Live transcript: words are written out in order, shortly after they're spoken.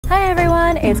Hi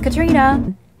everyone, it's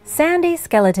Katrina. Sandy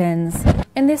skeletons.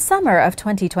 In the summer of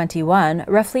 2021,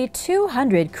 roughly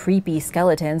 200 creepy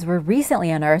skeletons were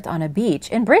recently unearthed on a beach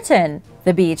in Britain.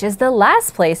 The beach is the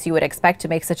last place you would expect to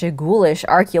make such a ghoulish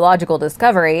archaeological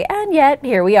discovery, and yet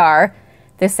here we are.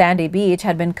 The sandy beach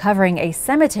had been covering a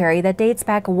cemetery that dates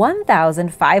back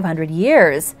 1,500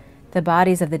 years. The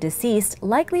bodies of the deceased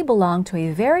likely belonged to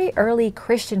a very early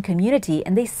Christian community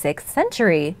in the 6th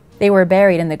century. They were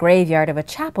buried in the graveyard of a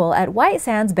chapel at White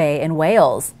Sands Bay in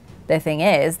Wales. The thing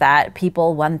is that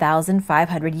people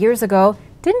 1,500 years ago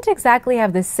didn't exactly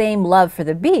have the same love for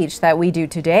the beach that we do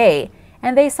today,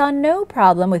 and they saw no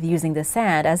problem with using the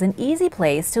sand as an easy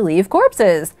place to leave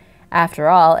corpses. After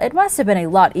all, it must have been a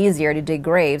lot easier to dig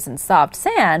graves in soft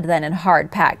sand than in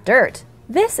hard-packed dirt.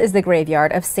 This is the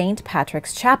graveyard of St.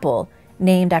 Patrick's Chapel,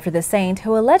 named after the saint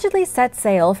who allegedly set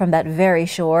sail from that very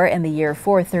shore in the year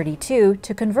 432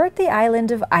 to convert the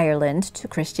island of Ireland to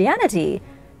Christianity.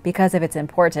 Because of its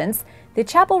importance, the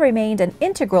chapel remained an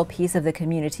integral piece of the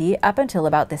community up until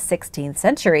about the 16th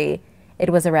century.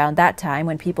 It was around that time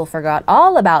when people forgot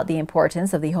all about the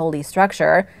importance of the holy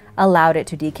structure, allowed it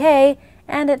to decay,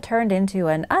 and it turned into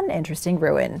an uninteresting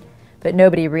ruin. But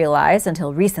nobody realized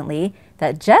until recently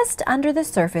that just under the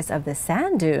surface of the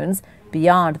sand dunes,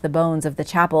 beyond the bones of the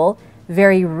chapel,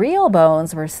 very real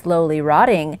bones were slowly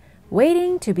rotting,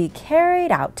 waiting to be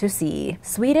carried out to sea.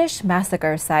 Swedish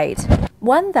massacre site.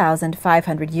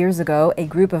 1,500 years ago, a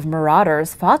group of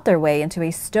marauders fought their way into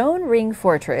a stone ring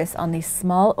fortress on the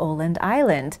small Åland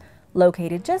island,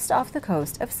 located just off the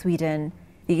coast of Sweden.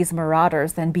 These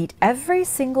marauders then beat every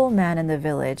single man in the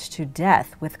village to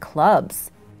death with clubs.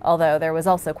 Although there was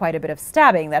also quite a bit of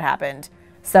stabbing that happened.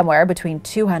 Somewhere between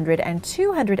 200 and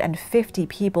 250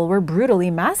 people were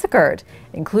brutally massacred,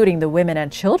 including the women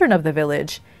and children of the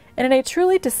village. And in a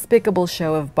truly despicable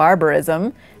show of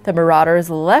barbarism, the marauders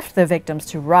left the victims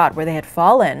to rot where they had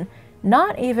fallen,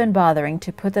 not even bothering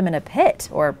to put them in a pit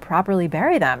or properly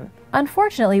bury them.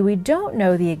 Unfortunately, we don't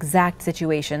know the exact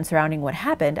situation surrounding what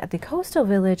happened at the coastal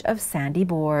village of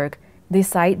Sandyborg. The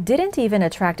site didn't even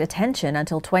attract attention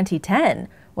until 2010,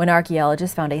 when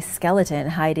archaeologists found a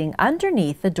skeleton hiding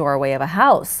underneath the doorway of a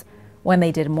house. When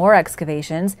they did more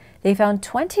excavations, they found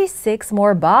 26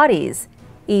 more bodies.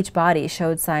 Each body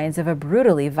showed signs of a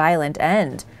brutally violent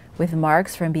end, with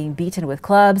marks from being beaten with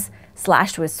clubs,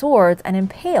 slashed with swords, and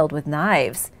impaled with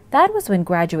knives. That was when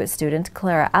graduate student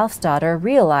Clara Alfsdotter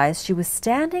realized she was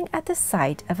standing at the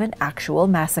site of an actual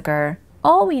massacre.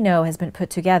 All we know has been put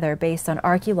together based on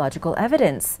archaeological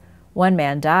evidence. One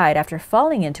man died after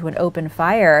falling into an open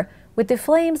fire, with the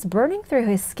flames burning through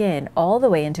his skin all the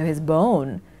way into his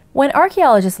bone. When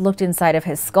archaeologists looked inside of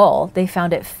his skull, they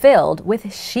found it filled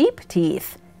with sheep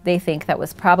teeth. They think that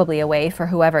was probably a way for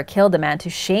whoever killed the man to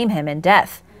shame him in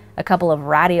death. A couple of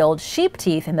ratty old sheep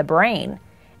teeth in the brain.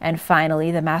 And finally,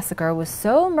 the massacre was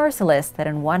so merciless that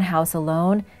in one house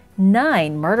alone,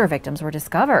 9 murder victims were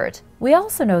discovered. We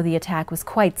also know the attack was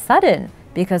quite sudden,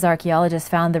 because archaeologists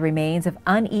found the remains of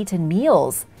uneaten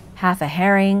meals, half a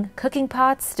herring, cooking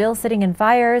pots still sitting in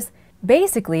fires.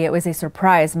 Basically, it was a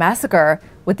surprise massacre,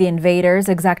 with the invaders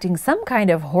exacting some kind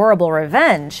of horrible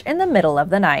revenge in the middle of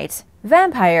the night.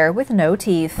 Vampire with no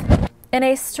teeth. In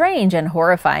a strange and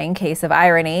horrifying case of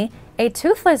irony, a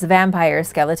toothless vampire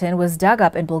skeleton was dug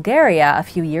up in Bulgaria a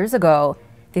few years ago.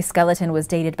 The skeleton was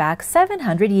dated back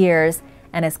 700 years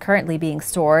and is currently being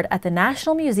stored at the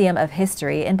National Museum of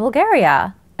History in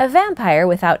Bulgaria. A vampire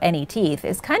without any teeth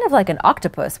is kind of like an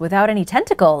octopus without any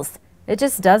tentacles. It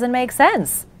just doesn't make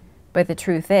sense. But the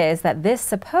truth is that this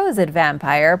supposed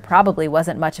vampire probably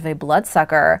wasn't much of a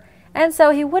bloodsucker, and so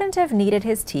he wouldn't have needed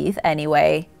his teeth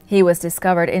anyway. He was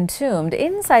discovered entombed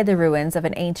inside the ruins of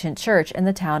an ancient church in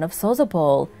the town of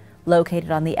Sozopol,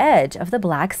 located on the edge of the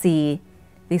Black Sea.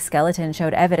 The skeleton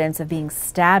showed evidence of being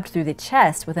stabbed through the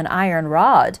chest with an iron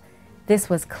rod. This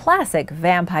was classic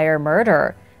vampire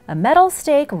murder, a metal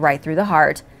stake right through the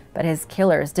heart, but his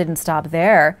killers didn't stop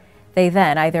there. They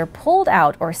then either pulled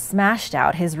out or smashed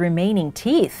out his remaining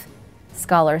teeth.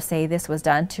 Scholars say this was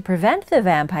done to prevent the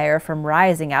vampire from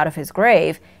rising out of his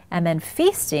grave and then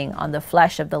feasting on the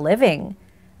flesh of the living.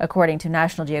 According to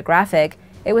National Geographic,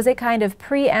 it was a kind of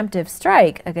preemptive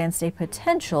strike against a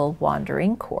potential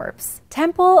wandering corpse.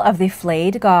 Temple of the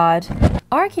Flayed God.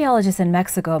 Archaeologists in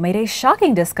Mexico made a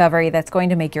shocking discovery that's going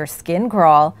to make your skin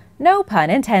crawl. No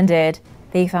pun intended.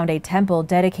 They found a temple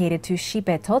dedicated to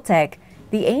Xipetotec,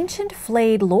 the ancient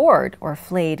flayed lord or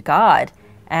flayed god.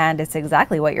 And it's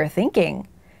exactly what you're thinking.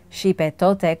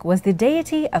 Xipetotec was the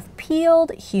deity of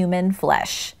peeled human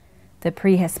flesh. The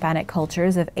pre-Hispanic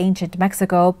cultures of ancient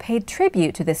Mexico paid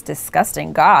tribute to this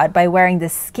disgusting god by wearing the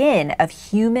skin of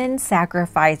human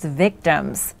sacrifice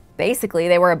victims. Basically,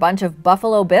 they were a bunch of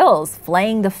Buffalo Bills,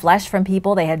 flaying the flesh from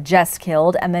people they had just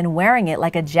killed and then wearing it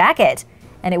like a jacket.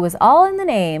 And it was all in the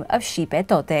name of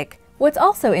Xipetotec. What's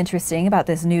also interesting about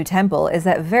this new temple is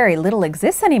that very little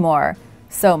exists anymore.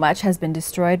 So much has been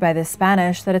destroyed by the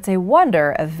Spanish that it's a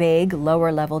wonder a vague,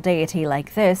 lower-level deity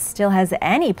like this still has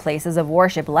any places of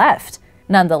worship left.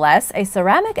 Nonetheless, a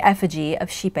ceramic effigy of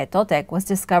Xipetotec was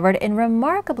discovered in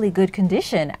remarkably good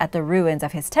condition at the ruins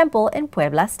of his temple in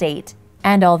Puebla State.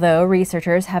 And although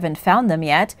researchers haven't found them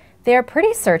yet, they are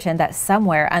pretty certain that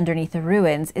somewhere underneath the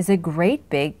ruins is a great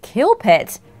big kill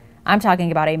pit. I'm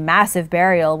talking about a massive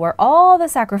burial where all the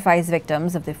sacrifice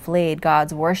victims of the flayed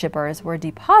god's worshippers were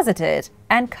deposited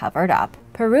and covered up.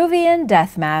 Peruvian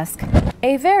death mask.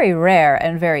 A very rare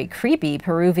and very creepy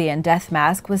Peruvian death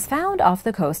mask was found off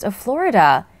the coast of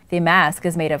Florida. The mask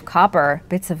is made of copper,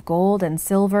 bits of gold and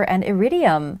silver, and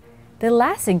iridium. The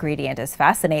last ingredient is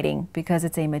fascinating because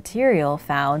it's a material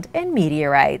found in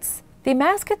meteorites. The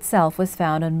mask itself was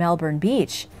found on Melbourne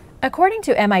Beach. According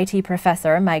to MIT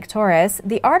professor Mike Torres,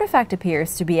 the artifact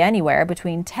appears to be anywhere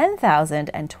between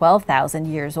 10,000 and 12,000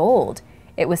 years old.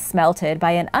 It was smelted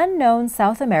by an unknown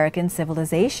South American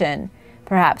civilization,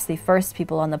 perhaps the first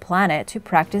people on the planet to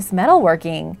practice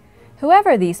metalworking.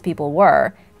 Whoever these people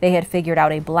were, they had figured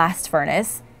out a blast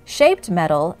furnace, shaped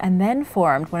metal, and then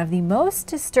formed one of the most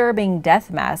disturbing death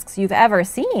masks you've ever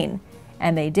seen.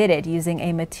 And they did it using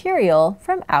a material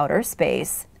from outer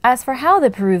space. As for how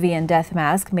the Peruvian death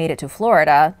mask made it to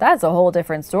Florida, that's a whole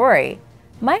different story.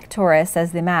 Mike Torres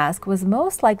says the mask was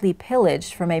most likely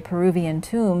pillaged from a Peruvian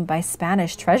tomb by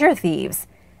Spanish treasure thieves.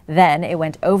 Then it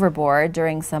went overboard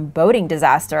during some boating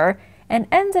disaster and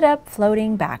ended up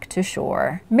floating back to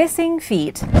shore. Missing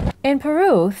feet. In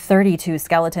Peru, 32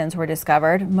 skeletons were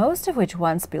discovered, most of which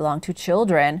once belonged to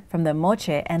children from the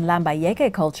Moche and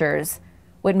Lambayeque cultures.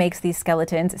 What makes these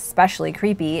skeletons especially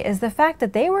creepy is the fact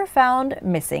that they were found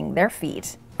missing their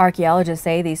feet. Archaeologists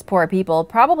say these poor people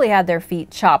probably had their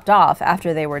feet chopped off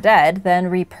after they were dead,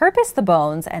 then repurposed the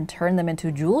bones and turned them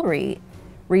into jewelry.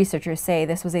 Researchers say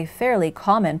this was a fairly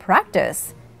common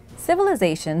practice.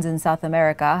 Civilizations in South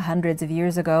America hundreds of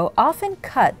years ago often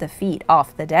cut the feet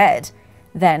off the dead,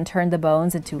 then turned the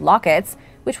bones into lockets,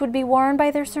 which would be worn by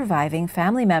their surviving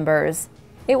family members.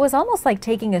 It was almost like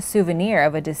taking a souvenir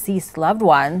of a deceased loved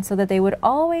one so that they would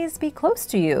always be close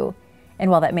to you.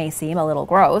 And while that may seem a little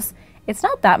gross, it's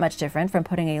not that much different from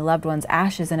putting a loved one's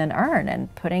ashes in an urn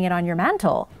and putting it on your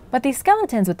mantle. But these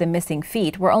skeletons with the missing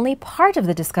feet were only part of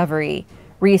the discovery.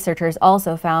 Researchers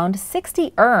also found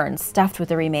 60 urns stuffed with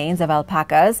the remains of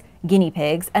alpacas, guinea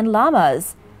pigs, and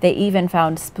llamas. They even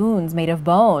found spoons made of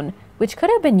bone, which could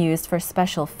have been used for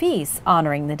special feasts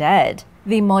honoring the dead.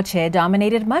 The Moche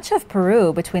dominated much of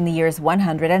Peru between the years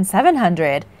 100 and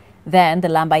 700. Then the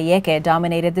Lambayeque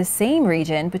dominated the same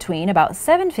region between about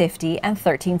 750 and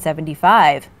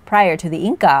 1375, prior to the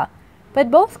Inca. But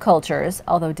both cultures,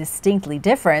 although distinctly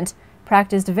different,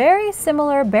 practiced very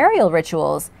similar burial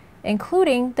rituals,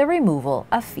 including the removal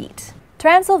of feet.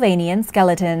 Transylvanian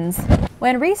skeletons.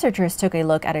 When researchers took a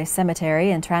look at a cemetery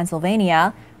in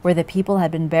Transylvania, where the people had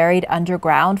been buried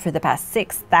underground for the past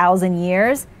 6,000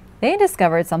 years, they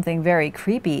discovered something very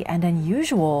creepy and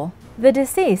unusual. The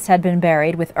deceased had been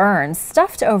buried with urns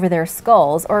stuffed over their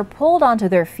skulls or pulled onto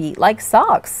their feet like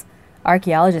socks.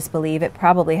 Archaeologists believe it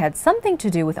probably had something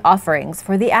to do with offerings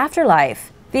for the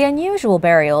afterlife. The unusual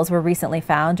burials were recently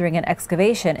found during an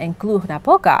excavation in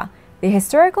Cluj-Napoca, the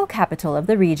historical capital of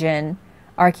the region.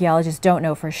 Archaeologists don't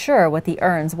know for sure what the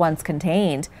urns once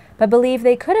contained, but believe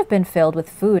they could have been filled with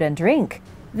food and drink.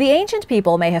 The ancient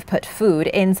people may have put food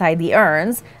inside the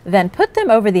urns, then put them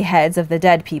over the heads of the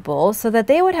dead people so that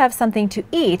they would have something to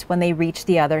eat when they reached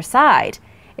the other side.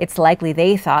 It's likely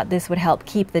they thought this would help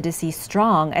keep the deceased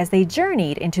strong as they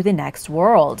journeyed into the next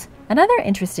world. Another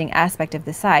interesting aspect of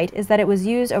the site is that it was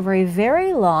used over a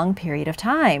very long period of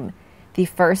time. The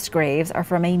first graves are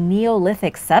from a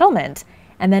Neolithic settlement,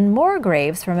 and then more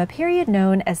graves from a period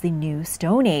known as the New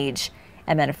Stone Age.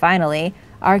 And then finally,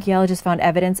 archaeologists found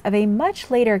evidence of a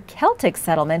much later Celtic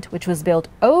settlement which was built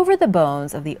over the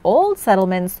bones of the old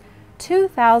settlements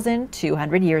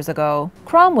 2,200 years ago.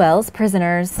 Cromwell's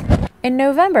prisoners. In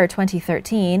November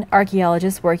 2013,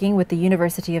 archaeologists working with the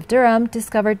University of Durham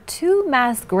discovered 2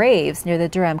 mass graves near the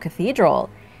Durham Cathedral.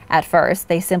 At first,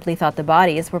 they simply thought the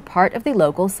bodies were part of the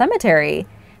local cemetery.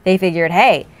 They figured,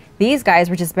 hey, these guys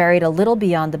were just buried a little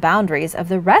beyond the boundaries of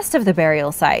the rest of the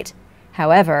burial site.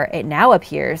 However, it now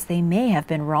appears they may have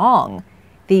been wrong.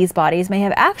 These bodies may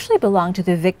have actually belonged to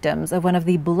the victims of one of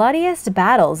the bloodiest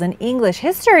battles in English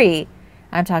history.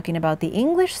 I'm talking about the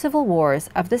English Civil Wars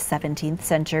of the 17th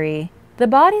century. The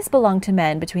bodies belonged to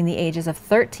men between the ages of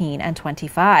 13 and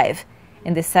 25.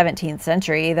 In the 17th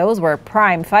century, those were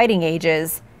prime fighting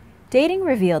ages. Dating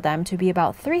revealed them to be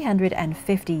about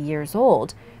 350 years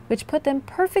old, which put them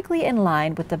perfectly in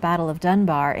line with the Battle of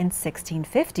Dunbar in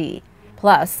 1650.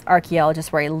 Plus,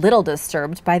 archaeologists were a little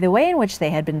disturbed by the way in which they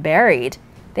had been buried.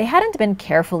 They hadn't been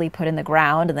carefully put in the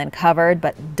ground and then covered,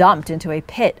 but dumped into a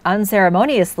pit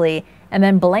unceremoniously and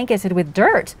then blanketed with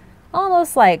dirt,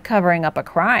 almost like covering up a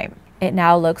crime. It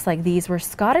now looks like these were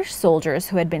Scottish soldiers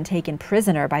who had been taken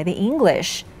prisoner by the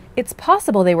English. It's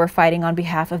possible they were fighting on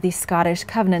behalf of the Scottish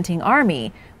Covenanting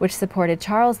Army, which supported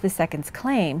Charles II's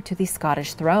claim to the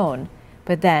Scottish throne.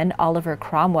 But then Oliver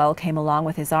Cromwell came along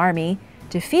with his army,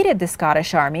 defeated the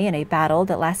Scottish army in a battle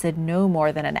that lasted no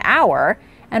more than an hour,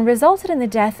 and resulted in the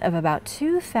death of about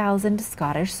 2,000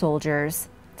 Scottish soldiers.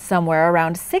 Somewhere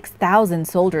around 6,000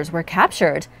 soldiers were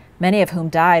captured, many of whom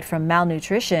died from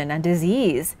malnutrition and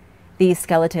disease. These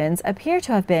skeletons appear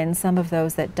to have been some of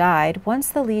those that died once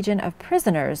the legion of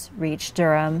prisoners reached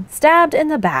Durham. Stabbed in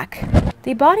the back.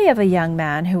 The body of a young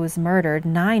man who was murdered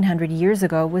 900 years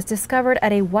ago was discovered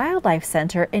at a wildlife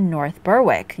center in North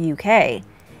Berwick, UK.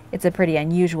 It's a pretty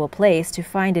unusual place to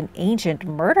find an ancient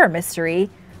murder mystery,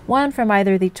 one from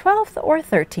either the 12th or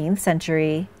 13th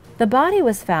century. The body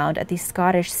was found at the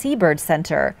Scottish Seabird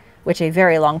Centre, which a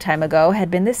very long time ago had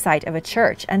been the site of a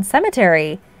church and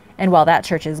cemetery. And while that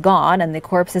church is gone and the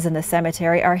corpses in the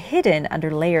cemetery are hidden under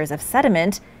layers of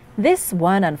sediment, this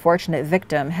one unfortunate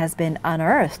victim has been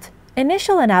unearthed.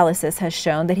 Initial analysis has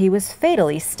shown that he was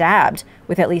fatally stabbed,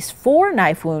 with at least 4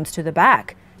 knife wounds to the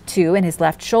back, 2 in his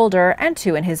left shoulder and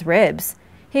 2 in his ribs.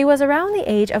 He was around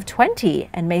the age of 20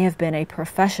 and may have been a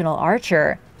professional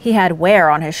archer. He had wear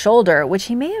on his shoulder, which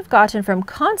he may have gotten from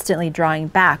constantly drawing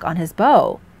back on his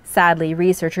bow. Sadly,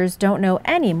 researchers don't know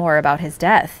any more about his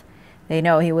death. They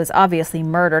know he was obviously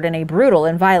murdered in a brutal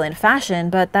and violent fashion,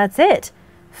 but that's it.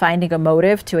 Finding a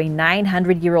motive to a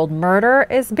 900-year-old murder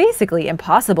is basically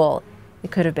impossible.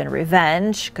 It could have been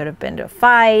revenge, could have been a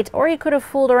fight, or he could have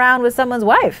fooled around with someone's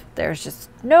wife. There's just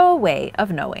no way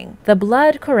of knowing. The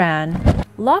Blood Quran.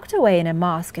 Locked away in a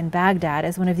mosque in Baghdad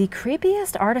is one of the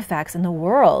creepiest artifacts in the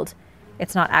world.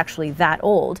 It's not actually that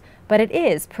old, but it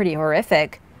is pretty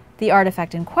horrific. The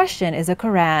artifact in question is a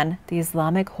Quran, the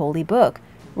Islamic holy book,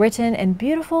 written in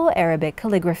beautiful Arabic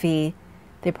calligraphy.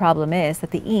 The problem is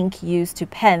that the ink used to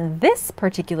pen this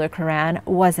particular Quran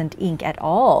wasn't ink at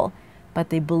all, but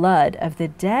the blood of the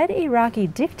dead Iraqi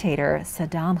dictator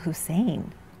Saddam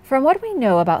Hussein. From what we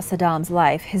know about Saddam's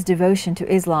life, his devotion to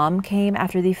Islam came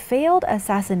after the failed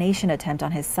assassination attempt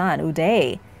on his son,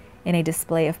 Uday. In a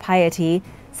display of piety,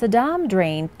 Saddam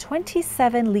drained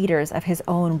 27 liters of his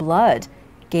own blood,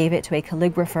 gave it to a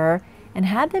calligrapher, and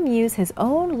had them use his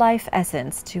own life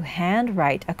essence to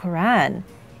handwrite a Quran.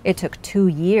 It took 2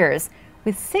 years,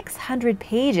 with 600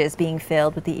 pages being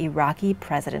filled with the Iraqi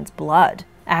president's blood.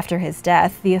 After his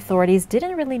death, the authorities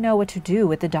didn't really know what to do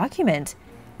with the document.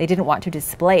 They didn't want to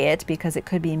display it because it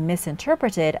could be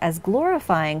misinterpreted as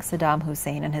glorifying Saddam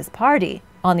Hussein and his party.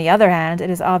 On the other hand,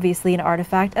 it is obviously an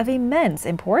artifact of immense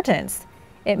importance.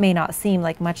 It may not seem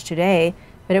like much today,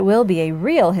 but it will be a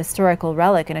real historical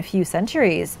relic in a few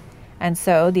centuries. And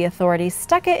so the authorities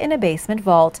stuck it in a basement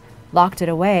vault, locked it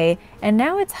away, and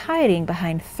now it's hiding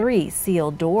behind 3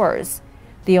 sealed doors.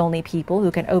 The only people who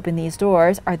can open these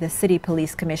doors are the city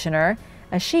police commissioner,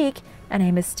 a sheikh, and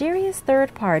a mysterious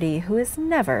third party who has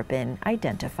never been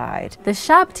identified. The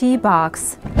Shabti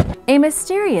box. A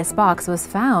mysterious box was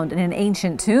found in an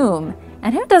ancient tomb.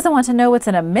 And who doesn't want to know what's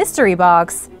in a mystery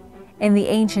box? In the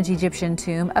ancient Egyptian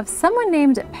tomb of someone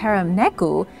named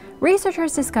Paramneku,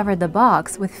 researchers discovered the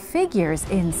box with figures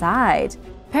inside.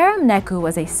 Paramneku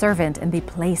was a servant in the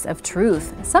Place of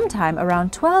Truth, sometime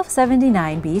around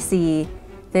 1279 BC.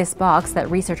 This box that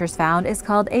researchers found is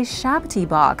called a Shabti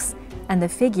box, and the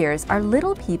figures are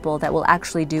little people that will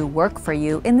actually do work for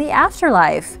you in the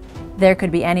afterlife. There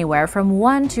could be anywhere from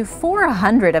 1 to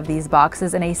 400 of these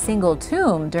boxes in a single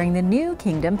tomb during the New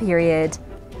Kingdom period.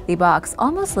 The box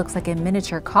almost looks like a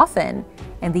miniature coffin,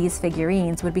 and these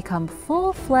figurines would become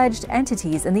full-fledged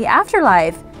entities in the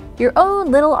afterlife, your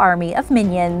own little army of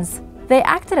minions. They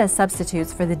acted as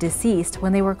substitutes for the deceased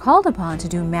when they were called upon to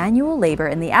do manual labor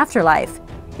in the afterlife.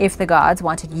 If the gods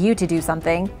wanted you to do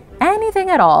something, anything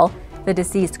at all, The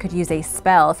deceased could use a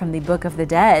spell from the Book of the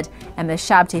Dead, and the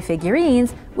Shabti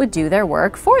figurines would do their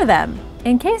work for them.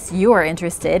 In case you're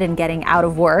interested in getting out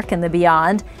of work and the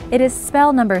beyond, it is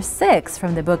spell number 6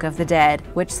 from the Book of the Dead,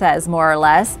 which says more or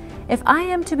less, "If I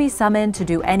am to be summoned to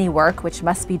do any work which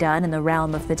must be done in the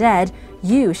realm of the dead,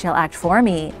 you shall act for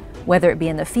me, whether it be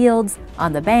in the fields,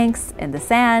 on the banks, in the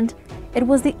sand." It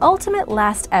was the ultimate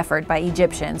last effort by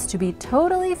Egyptians to be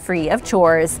totally free of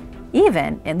chores,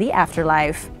 even in the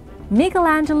afterlife.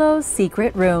 Michelangelo's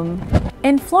secret room.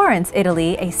 In Florence,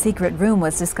 Italy, a secret room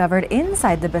was discovered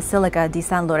inside the Basilica di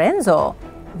San Lorenzo.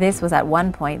 This was at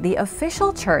one point the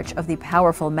official church of the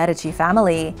powerful Medici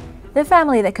family, the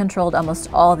family that controlled almost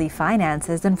all the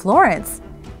finances in Florence.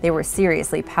 They were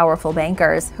seriously powerful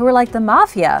bankers who were like the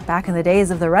mafia back in the days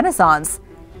of the Renaissance.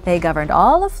 They governed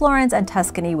all of Florence and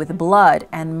Tuscany with blood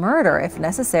and murder if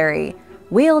necessary,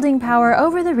 wielding power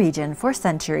over the region for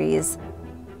centuries.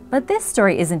 But this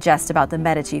story isn't just about the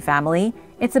Medici family,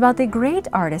 it's about the great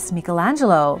artist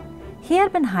Michelangelo. He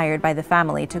had been hired by the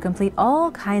family to complete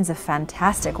all kinds of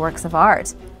fantastic works of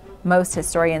art. Most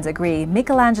historians agree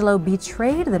Michelangelo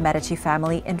betrayed the Medici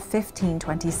family in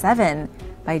 1527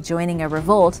 by joining a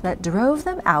revolt that drove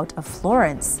them out of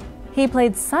Florence. He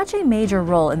played such a major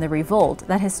role in the revolt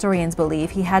that historians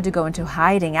believe he had to go into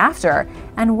hiding after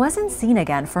and wasn't seen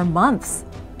again for months.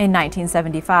 In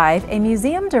 1975, a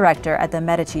museum director at the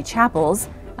Medici Chapels,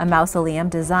 a mausoleum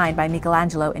designed by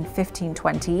Michelangelo in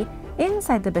 1520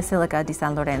 inside the Basilica di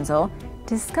San Lorenzo,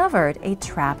 discovered a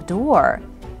trap door.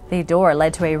 The door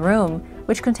led to a room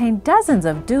which contained dozens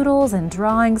of doodles and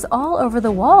drawings all over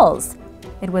the walls.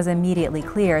 It was immediately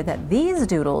clear that these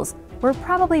doodles were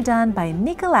probably done by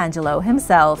Michelangelo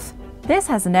himself. This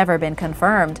has never been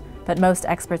confirmed, but most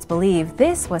experts believe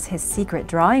this was his secret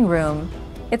drawing room.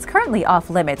 It's currently off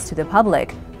limits to the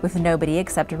public, with nobody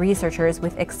except researchers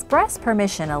with express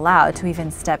permission allowed to even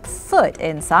step foot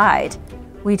inside.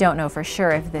 We don't know for sure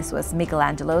if this was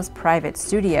Michelangelo's private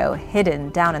studio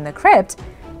hidden down in the crypt,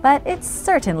 but it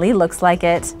certainly looks like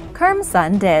it.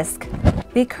 Sun disc.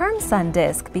 The Sun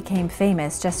disc became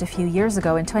famous just a few years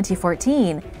ago in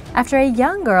 2014 after a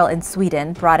young girl in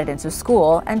Sweden brought it into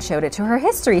school and showed it to her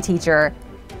history teacher.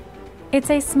 It's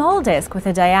a small disc with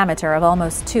a diameter of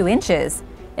almost 2 inches.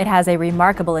 It has a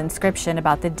remarkable inscription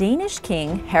about the Danish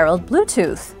king Harald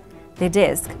Bluetooth. The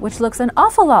disc, which looks an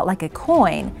awful lot like a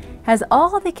coin, has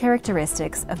all the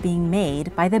characteristics of being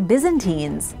made by the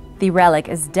Byzantines. The relic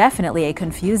is definitely a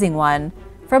confusing one.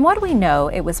 From what we know,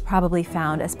 it was probably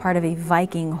found as part of a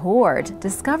Viking hoard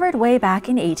discovered way back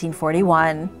in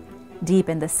 1841. Deep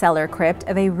in the cellar crypt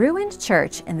of a ruined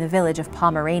church in the village of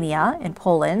Pomerania in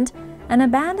Poland, an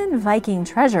abandoned Viking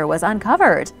treasure was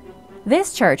uncovered.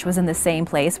 This church was in the same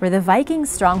place where the Viking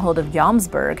stronghold of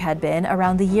Jomsburg had been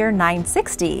around the year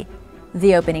 960.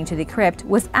 The opening to the crypt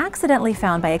was accidentally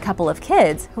found by a couple of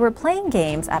kids who were playing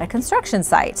games at a construction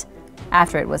site.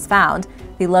 After it was found,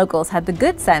 the locals had the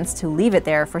good sense to leave it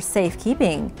there for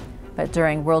safekeeping. But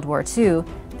during World War II,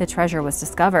 the treasure was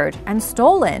discovered and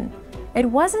stolen. It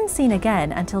wasn't seen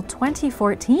again until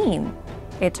 2014.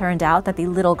 It turned out that the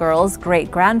little girl's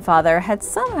great-grandfather had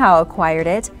somehow acquired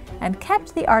it and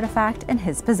kept the artifact in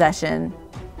his possession.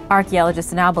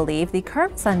 Archaeologists now believe the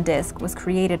Sun disc was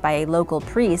created by a local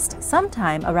priest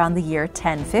sometime around the year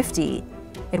 1050.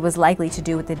 It was likely to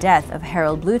do with the death of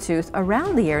Harald Bluetooth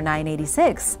around the year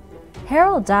 986.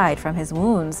 Harald died from his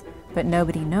wounds, but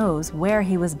nobody knows where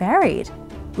he was buried.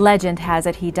 Legend has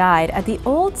it he died at the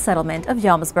old settlement of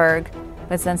Jomsburg,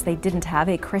 but since they didn't have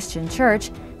a Christian church,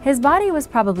 his body was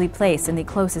probably placed in the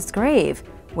closest grave,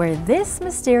 where this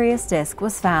mysterious disc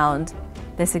was found.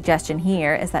 The suggestion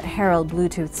here is that Harald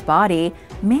Bluetooth's body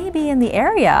may be in the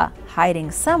area, hiding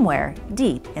somewhere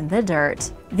deep in the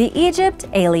dirt. The Egypt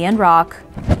Alien Rock.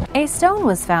 A stone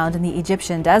was found in the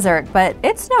Egyptian desert, but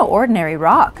it's no ordinary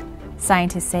rock.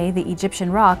 Scientists say the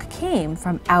Egyptian rock came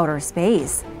from outer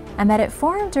space, and that it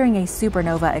formed during a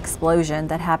supernova explosion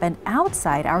that happened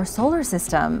outside our solar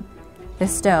system. The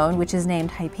stone, which is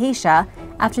named Hypatia,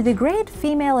 after the great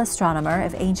female astronomer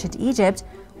of ancient Egypt,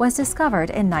 was discovered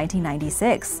in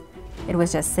 1996. It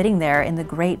was just sitting there in the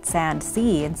Great Sand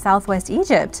Sea in southwest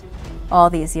Egypt. All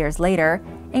these years later,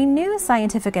 a new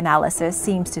scientific analysis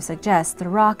seems to suggest the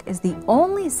rock is the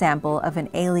only sample of an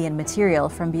alien material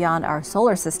from beyond our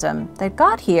solar system that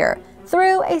got here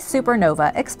through a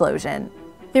supernova explosion.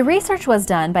 The research was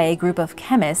done by a group of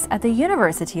chemists at the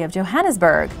University of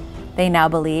Johannesburg. They now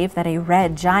believe that a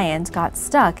red giant got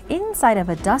stuck inside of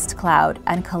a dust cloud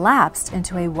and collapsed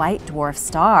into a white dwarf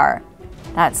star.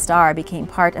 That star became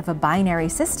part of a binary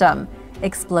system,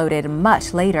 exploded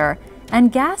much later,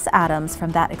 and gas atoms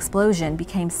from that explosion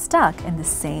became stuck in the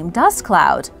same dust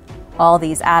cloud. All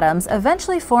these atoms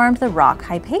eventually formed the rock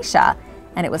Hypatia,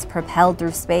 and it was propelled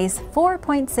through space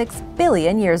 4.6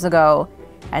 billion years ago.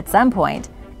 At some point,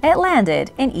 it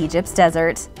landed in Egypt's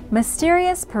desert.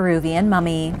 Mysterious Peruvian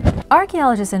mummy.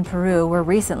 Archaeologists in Peru were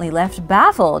recently left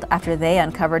baffled after they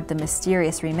uncovered the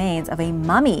mysterious remains of a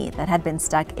mummy that had been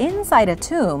stuck inside a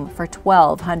tomb for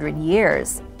 1,200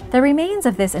 years. The remains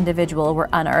of this individual were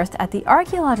unearthed at the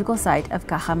archaeological site of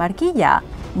Cajamarquilla,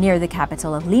 near the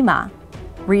capital of Lima.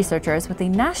 Researchers with the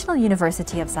National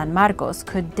University of San Marcos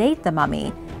could date the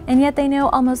mummy, and yet they know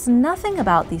almost nothing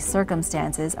about the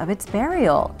circumstances of its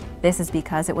burial. This is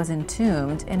because it was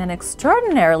entombed in an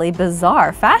extraordinarily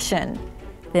bizarre fashion.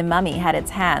 The mummy had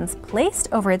its hands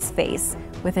placed over its face,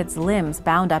 with its limbs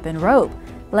bound up in rope,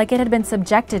 like it had been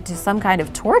subjected to some kind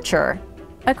of torture.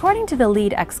 According to the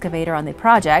lead excavator on the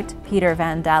project, Peter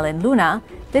van Dalen Luna,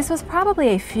 this was probably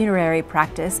a funerary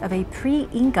practice of a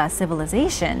pre-Inca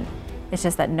civilization. It's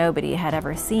just that nobody had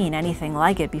ever seen anything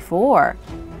like it before.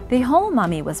 The whole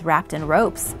mummy was wrapped in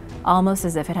ropes, almost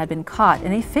as if it had been caught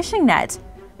in a fishing net.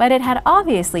 But it had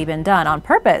obviously been done on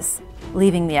purpose,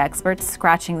 leaving the experts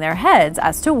scratching their heads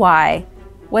as to why.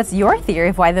 What's your theory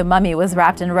of why the mummy was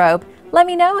wrapped in rope? Let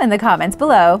me know in the comments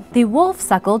below. The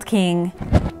wolf-suckled king.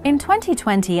 In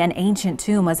 2020, an ancient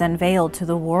tomb was unveiled to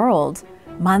the world.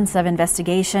 Months of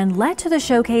investigation led to the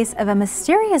showcase of a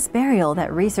mysterious burial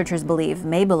that researchers believe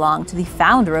may belong to the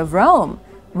founder of Rome,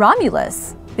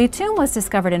 Romulus. The tomb was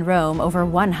discovered in Rome over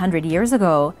 100 years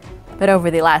ago, but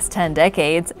over the last 10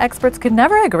 decades, experts could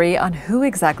never agree on who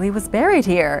exactly was buried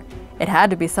here. It had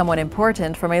to be someone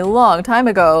important from a long time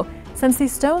ago, since the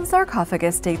stone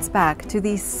sarcophagus dates back to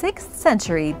the 6th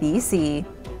century BC.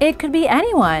 It could be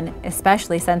anyone,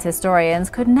 especially since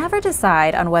historians could never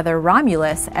decide on whether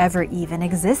Romulus ever even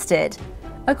existed.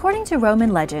 According to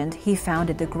Roman legend, he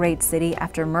founded the great city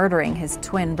after murdering his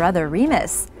twin brother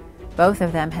Remus. Both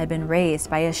of them had been raised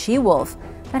by a she-wolf,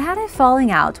 but had a falling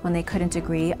out when they couldn't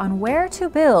agree on where to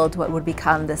build what would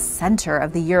become the center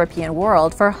of the European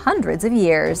world for hundreds of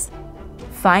years.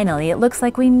 Finally, it looks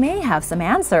like we may have some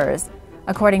answers.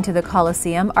 According to the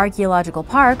Colosseum Archaeological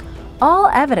Park, all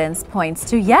evidence points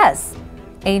to yes.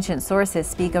 Ancient sources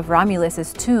speak of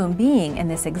Romulus's tomb being in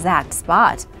this exact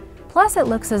spot. Plus, it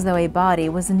looks as though a body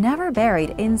was never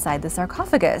buried inside the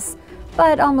sarcophagus,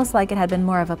 but almost like it had been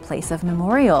more of a place of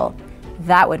memorial.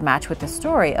 That would match with the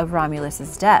story of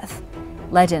Romulus's death.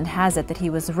 Legend has it that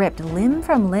he was ripped limb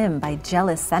from limb by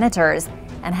jealous senators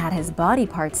and had his body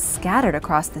parts scattered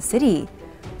across the city.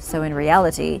 So in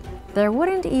reality, there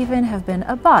wouldn't even have been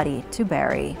a body to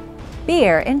bury.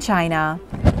 Beer in China.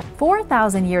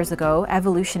 4,000 years ago,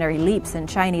 evolutionary leaps in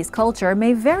Chinese culture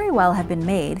may very well have been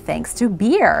made thanks to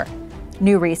beer.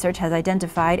 New research has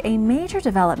identified a major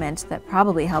development that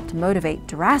probably helped motivate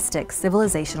drastic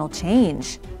civilizational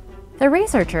change. The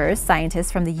researchers,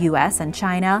 scientists from the US and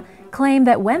China, claim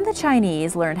that when the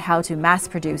Chinese learned how to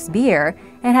mass-produce beer,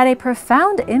 it had a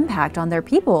profound impact on their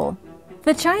people.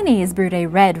 The Chinese brewed a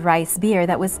red rice beer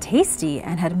that was tasty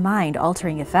and had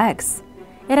mind-altering effects.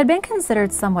 It had been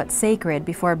considered somewhat sacred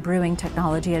before brewing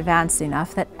technology advanced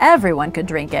enough that everyone could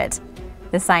drink it.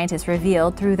 The scientists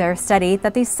revealed through their study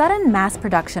that the sudden mass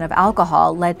production of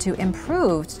alcohol led to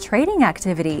improved trading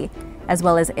activity, as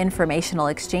well as informational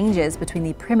exchanges between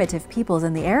the primitive peoples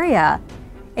in the area.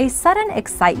 A sudden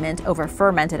excitement over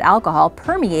fermented alcohol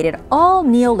permeated all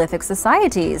Neolithic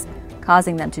societies,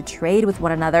 causing them to trade with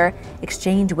one another,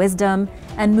 exchange wisdom,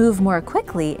 and move more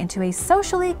quickly into a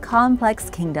socially complex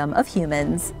kingdom of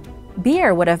humans.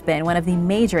 Beer would have been one of the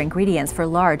major ingredients for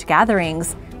large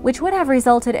gatherings, which would have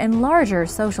resulted in larger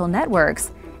social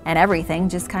networks, and everything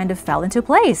just kind of fell into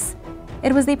place.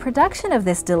 It was the production of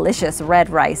this delicious red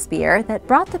rice beer that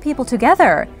brought the people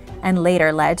together, and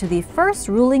later led to the first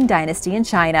ruling dynasty in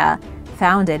China,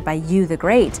 founded by Yu the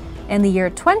Great in the year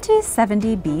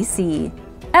 2070 BC.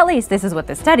 At least this is what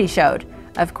the study showed.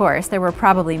 Of course, there were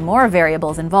probably more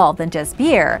variables involved than just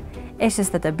beer. It's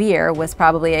just that the beer was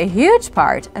probably a huge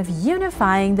part of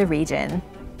unifying the region.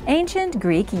 Ancient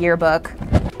Greek yearbook.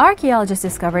 Archaeologists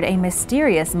discovered a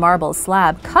mysterious marble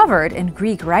slab covered in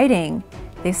Greek writing.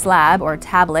 The slab, or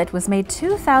tablet, was made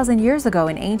 2,000 years ago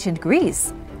in ancient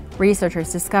Greece.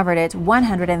 Researchers discovered it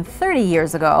 130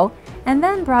 years ago and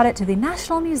then brought it to the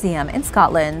National Museum in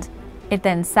Scotland. It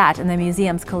then sat in the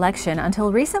museum's collection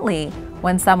until recently,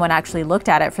 when someone actually looked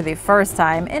at it for the first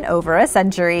time in over a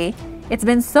century. It's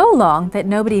been so long that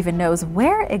nobody even knows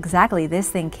where exactly this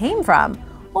thing came from,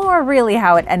 or really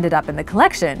how it ended up in the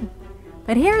collection.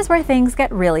 But here's where things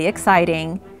get really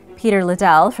exciting. Peter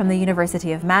Liddell from the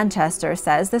University of Manchester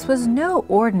says this was no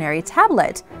ordinary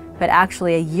tablet, but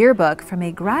actually a yearbook from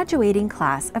a graduating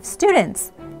class of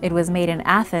students. It was made in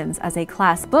Athens as a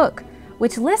class book,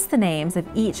 which lists the names of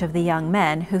each of the young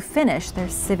men who finished their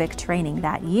civic training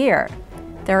that year.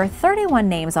 There are 31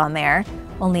 names on there,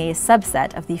 only a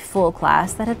subset of the full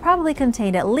class that had probably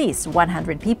contained at least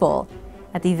 100 people.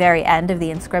 At the very end of the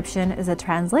inscription is a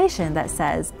translation that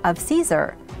says, "Of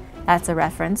Caesar." That's a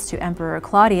reference to Emperor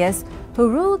Claudius, who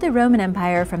ruled the Roman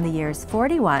Empire from the years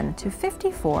 41 to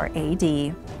 54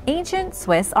 AD. Ancient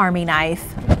Swiss Army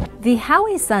knife. The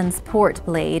Howie Sons port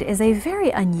blade is a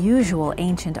very unusual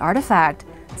ancient artifact,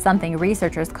 something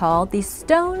researchers call the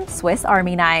stone Swiss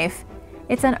Army knife.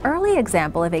 It's an early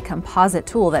example of a composite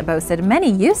tool that boasted many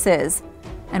uses.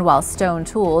 And while stone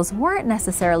tools weren't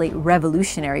necessarily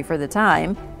revolutionary for the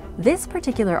time, this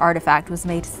particular artifact was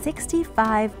made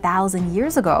 65,000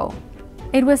 years ago.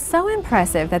 It was so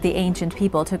impressive that the ancient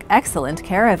people took excellent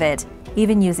care of it,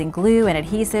 even using glue and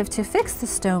adhesive to fix the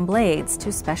stone blades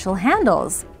to special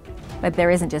handles. But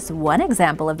there isn't just one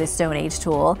example of this Stone Age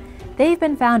tool. They've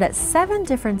been found at 7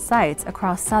 different sites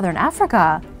across southern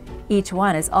Africa. Each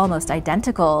one is almost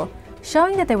identical,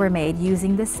 showing that they were made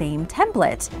using the same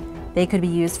template. They could be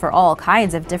used for all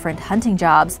kinds of different hunting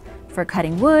jobs, for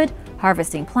cutting wood,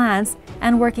 harvesting plants,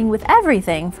 and working with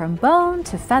everything from bone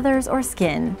to feathers or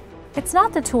skin. It's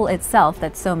not the tool itself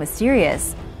that's so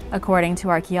mysterious. According to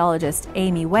archaeologist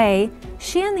Amy Way,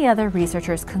 she and the other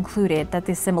researchers concluded that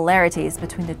the similarities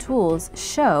between the tools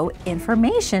show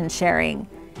information sharing.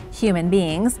 Human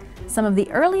beings, some of the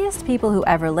earliest people who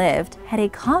ever lived, had a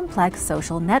complex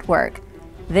social network.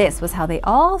 This was how they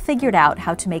all figured out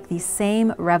how to make the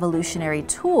same revolutionary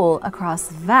tool across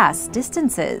vast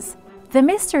distances. The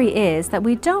mystery is that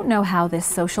we don't know how this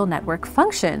social network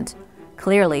functioned.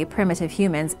 Clearly, primitive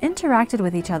humans interacted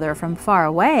with each other from far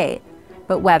away.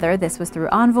 But whether this was through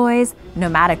envoys,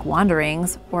 nomadic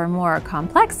wanderings, or more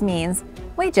complex means,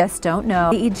 we just don't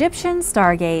know. The Egyptian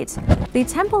Stargate. The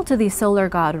temple to the solar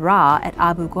god Ra at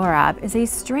Abu Ghorab is a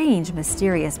strange,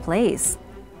 mysterious place.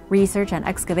 Research and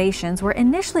excavations were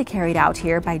initially carried out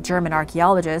here by German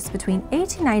archaeologists between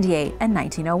 1898 and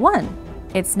 1901.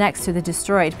 It's next to the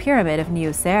destroyed pyramid of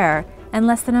Nusser and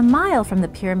less than a mile from the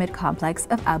pyramid complex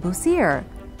of Abu Sir.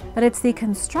 But it's the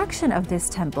construction of this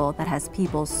temple that has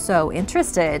people so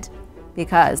interested,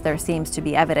 because there seems to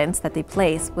be evidence that the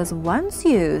place was once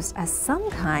used as some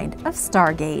kind of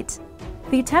stargate.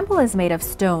 The temple is made of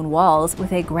stone walls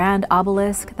with a grand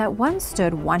obelisk that once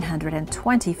stood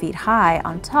 120 feet high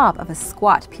on top of a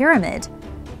squat pyramid.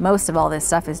 Most of all this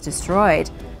stuff is destroyed,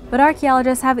 but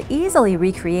archaeologists have easily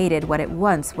recreated what it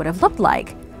once would have looked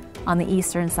like. On the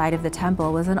eastern side of the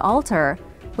temple was an altar,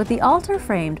 with the altar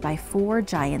framed by 4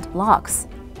 giant blocks,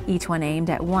 each one aimed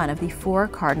at one of the 4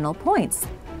 cardinal points.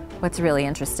 What's really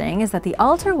interesting is that the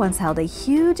altar once held a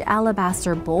huge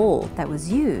alabaster bowl that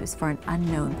was used for an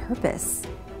unknown purpose.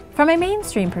 From a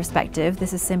mainstream perspective,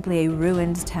 this is simply a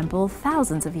ruined temple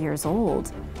thousands of years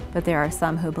old. But there are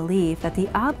some who believe that the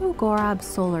Abu Ghorab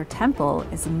solar temple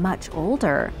is much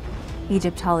older.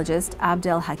 Egyptologist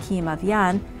Abdel Hakim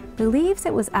Avian believes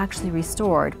it was actually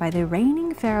restored by the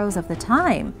reigning pharaohs of the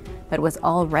time, but was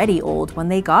already old when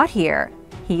they got here.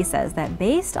 He says that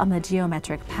based on the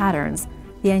geometric patterns,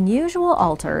 the unusual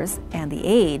altars, and the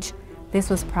age, this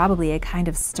was probably a kind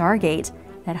of stargate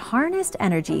that harnessed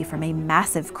energy from a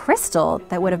massive crystal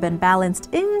that would have been balanced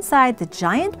inside the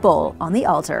giant bowl on the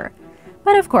altar.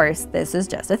 But of course, this is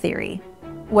just a theory.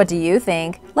 What do you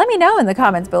think? Let me know in the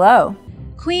comments below.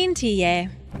 Queen Tiye.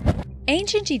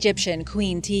 Ancient Egyptian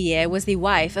Queen Tiye was the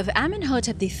wife of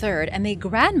Amenhotep III and the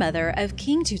grandmother of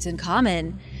King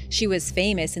Tutankhamun. She was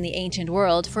famous in the ancient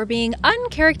world for being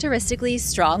uncharacteristically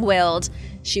strong-willed.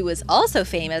 She was also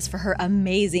famous for her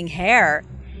amazing hair.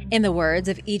 In the words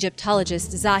of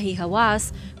Egyptologist Zahi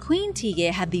Hawass, Queen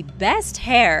Tiye had the best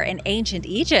hair in ancient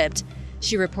Egypt.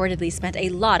 She reportedly spent a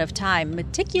lot of time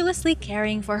meticulously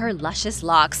caring for her luscious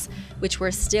locks, which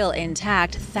were still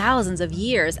intact thousands of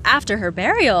years after her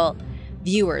burial.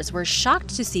 Viewers were shocked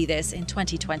to see this in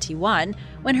 2021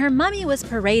 when her mummy was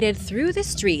paraded through the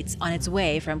streets on its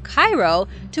way from Cairo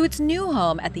to its new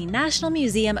home at the National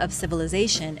Museum of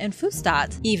Civilization in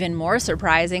Fustat. Even more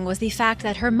surprising was the fact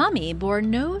that her mummy bore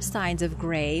no signs of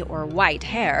gray or white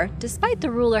hair, despite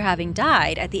the ruler having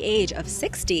died at the age of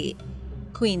 60.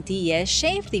 Queen Tiye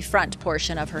shaved the front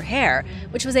portion of her hair,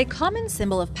 which was a common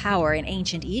symbol of power in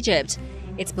ancient Egypt.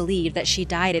 It's believed that she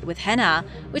dyed it with henna,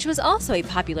 which was also a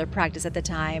popular practice at the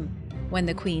time. When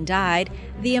the queen died,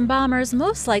 the embalmers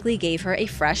most likely gave her a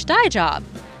fresh dye job.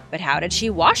 But how did she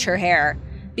wash her hair?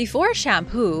 Before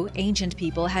shampoo, ancient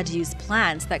people had to use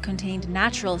plants that contained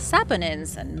natural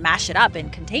saponins and mash it up in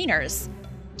containers.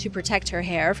 To protect her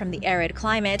hair from the arid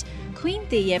climate, Queen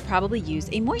Tiye probably used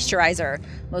a moisturizer,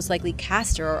 most likely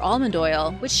castor or almond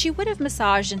oil, which she would have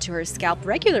massaged into her scalp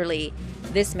regularly.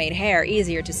 This made hair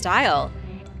easier to style.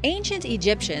 Ancient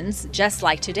Egyptians, just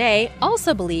like today,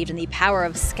 also believed in the power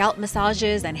of scalp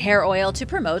massages and hair oil to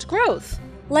promote growth.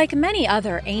 Like many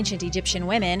other ancient Egyptian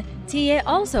women, Tiye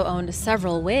also owned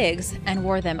several wigs and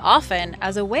wore them often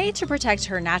as a way to protect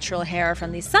her natural hair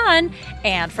from the sun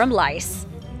and from lice.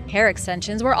 Hair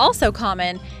extensions were also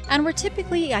common and were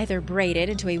typically either braided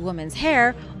into a woman's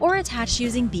hair or attached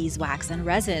using beeswax and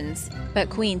resins. But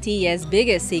Queen Tiye's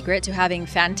biggest secret to having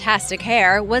fantastic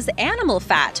hair was animal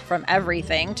fat, from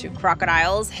everything to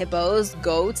crocodiles, hippos,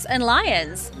 goats, and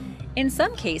lions. In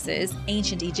some cases,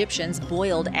 ancient Egyptians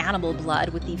boiled animal blood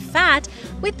with the fat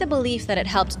with the belief that it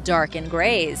helped darken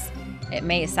grays. It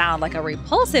may sound like a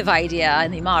repulsive idea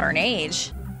in the modern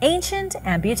age. Ancient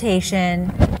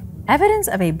amputation. Evidence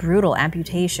of a brutal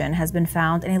amputation has been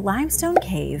found in a limestone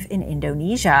cave in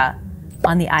Indonesia.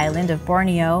 On the island of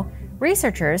Borneo,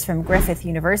 researchers from Griffith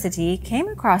University came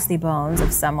across the bones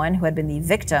of someone who had been the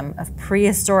victim of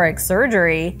prehistoric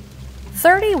surgery.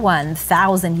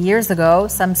 31,000 years ago,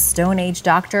 some Stone Age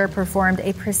doctor performed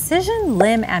a precision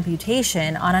limb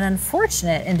amputation on an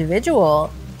unfortunate individual.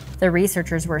 The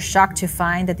researchers were shocked to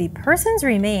find that the person's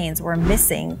remains were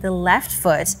missing the left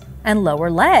foot and lower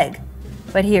leg.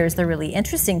 But here's the really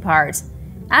interesting part.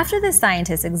 After the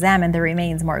scientists examined the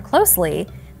remains more closely,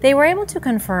 they were able to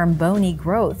confirm bony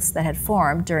growths that had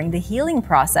formed during the healing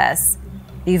process.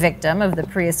 The victim of the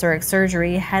prehistoric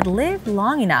surgery had lived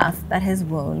long enough that his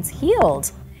wounds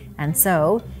healed. And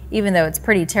so, even though it's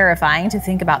pretty terrifying to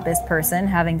think about this person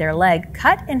having their leg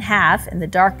cut in half in the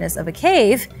darkness of a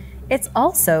cave, it's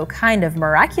also kind of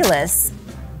miraculous.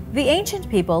 The ancient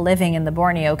people living in the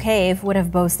Borneo cave would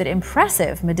have boasted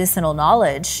impressive medicinal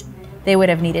knowledge. They would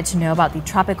have needed to know about the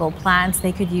tropical plants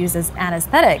they could use as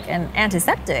anesthetic and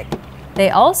antiseptic.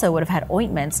 They also would have had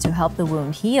ointments to help the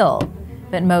wound heal.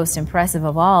 But most impressive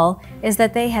of all is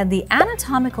that they had the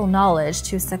anatomical knowledge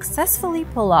to successfully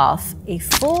pull off a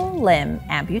full limb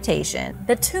amputation.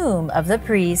 The tomb of the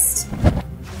priest.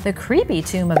 The creepy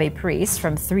tomb of a priest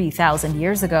from 3,000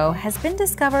 years ago has been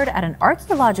discovered at an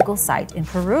archaeological site in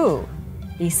Peru.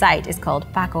 The site is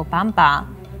called Paco Pampa,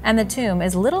 and the tomb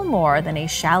is little more than a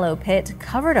shallow pit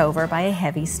covered over by a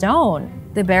heavy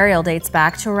stone. The burial dates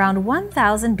back to around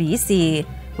 1000 BC,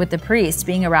 with the priest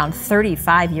being around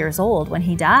 35 years old when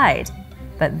he died.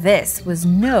 But this was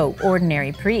no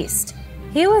ordinary priest.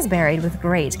 He was buried with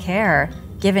great care,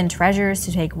 given treasures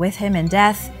to take with him in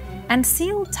death, and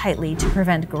sealed tightly to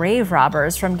prevent grave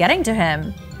robbers from getting to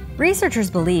him. Researchers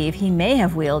believe he may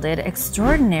have wielded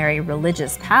extraordinary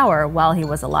religious power while he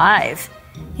was alive.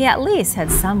 He at least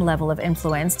had some level of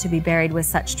influence to be buried with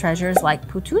such treasures like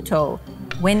pututo,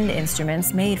 wind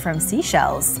instruments made from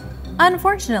seashells.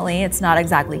 Unfortunately, it's not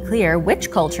exactly clear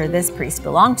which culture this priest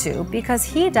belonged to because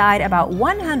he died about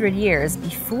 100 years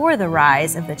before the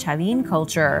rise of the Chavin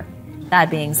culture. That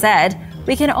being said,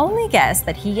 we can only guess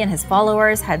that he and his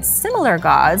followers had similar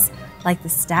gods, like the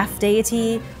staff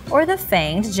deity or the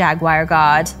fanged jaguar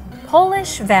god.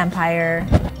 Polish vampire.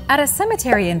 At a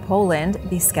cemetery in Poland,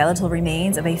 the skeletal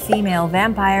remains of a female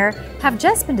vampire have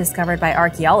just been discovered by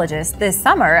archaeologists this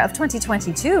summer of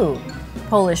 2022.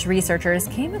 Polish researchers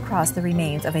came across the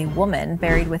remains of a woman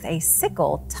buried with a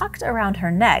sickle tucked around her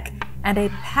neck and a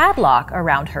padlock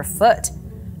around her foot.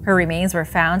 Her remains were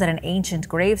found at an ancient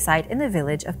gravesite in the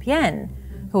village of Pien.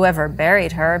 Whoever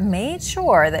buried her made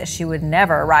sure that she would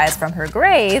never rise from her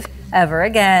grave ever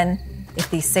again. If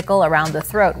the sickle around the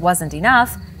throat wasn't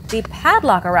enough, the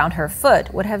padlock around her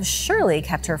foot would have surely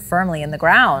kept her firmly in the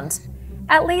ground.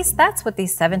 At least that's what the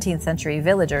 17th century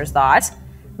villagers thought.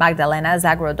 Magdalena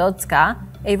Zagrodocka,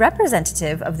 a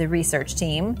representative of the research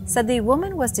team, said the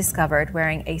woman was discovered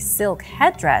wearing a silk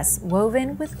headdress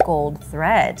woven with gold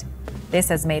thread. This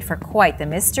has made for quite the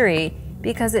mystery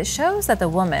because it shows that the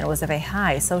woman was of a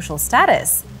high social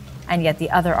status. And yet the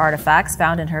other artifacts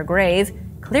found in her grave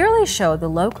clearly show the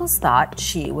locals thought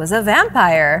she was a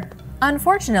vampire.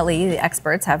 Unfortunately, the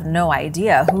experts have no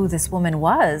idea who this woman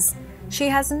was. She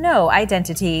has no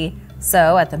identity,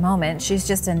 so at the moment she's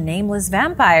just a nameless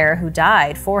vampire who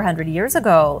died 400 years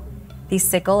ago. The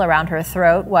sickle around her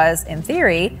throat was, in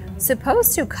theory,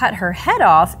 supposed to cut her head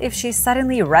off if she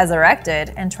suddenly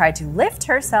resurrected and tried to lift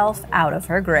herself out of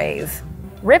her grave.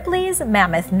 Ripley's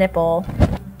mammoth nipple.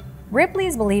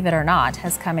 Ripley's, believe it or not,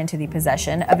 has come into the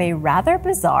possession of a rather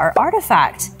bizarre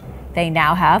artifact. They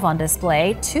now have on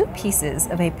display 2 pieces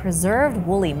of a preserved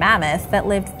woolly mammoth that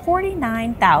lived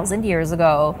 49,000 years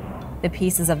ago. The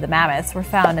pieces of the mammoths were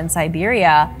found in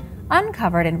Siberia,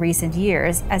 uncovered in recent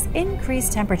years as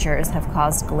increased temperatures have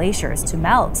caused glaciers to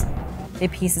melt. The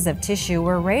pieces of tissue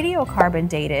were radiocarbon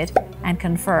dated and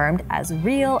confirmed as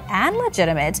real and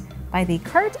legitimate by the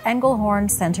Kurt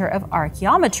Engelhorn Center of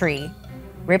Archaeometry.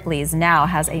 Ripley's now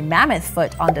has a mammoth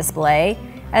foot on display,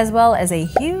 as well as a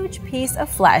huge piece of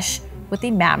flesh with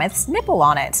the mammoth's nipple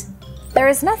on it. There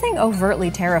is nothing overtly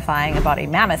terrifying about a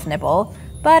mammoth nipple,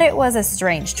 but it was a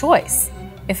strange choice.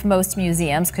 If most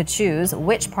museums could choose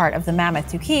which part of the mammoth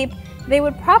to keep, they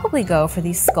would probably go for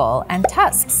the skull and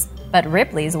tusks. But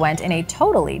Ripley's went in a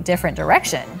totally different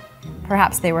direction.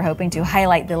 Perhaps they were hoping to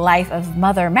highlight the life of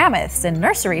mother mammoths in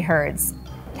nursery herds.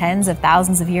 Tens of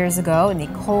thousands of years ago, in the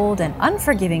cold and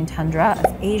unforgiving tundra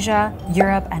of Asia,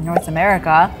 Europe, and North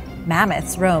America,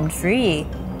 mammoths roamed free.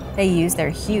 They used their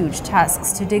huge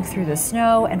tusks to dig through the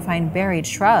snow and find buried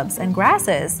shrubs and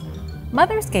grasses.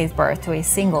 Mothers gave birth to a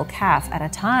single calf at a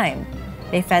time.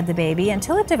 They fed the baby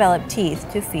until it developed teeth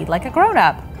to feed like a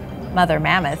grown-up. Mother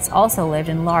mammoths also lived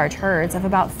in large herds of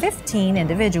about 15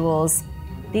 individuals.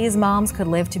 These moms could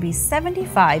live to be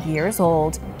 75 years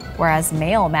old, whereas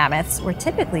male mammoths were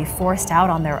typically forced out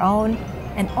on their own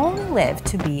and only lived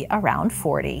to be around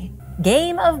 40.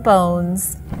 Game of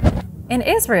Bones. In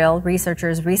Israel,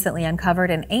 researchers recently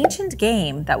uncovered an ancient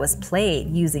game that was played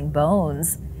using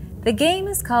bones. The game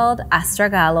is called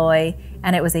astragaloi,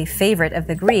 and it was a favorite of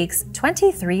the Greeks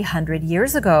 2,300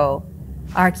 years ago.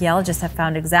 Archaeologists have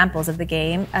found examples of the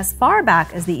game as far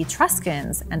back as the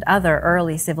Etruscans and other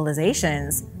early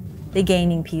civilizations. The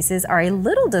gaming pieces are a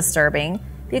little disturbing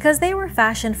because they were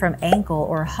fashioned from ankle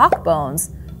or hock bones,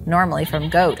 normally from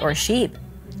goat or sheep.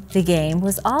 The game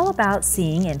was all about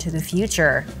seeing into the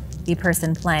future. The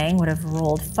person playing would have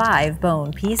rolled 5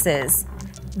 bone pieces.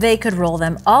 They could roll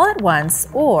them all at once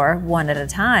or one at a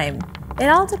time. It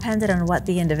all depended on what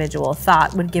the individual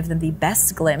thought would give them the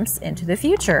best glimpse into the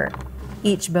future.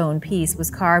 Each bone piece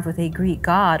was carved with a Greek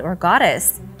god or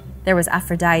goddess. There was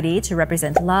Aphrodite to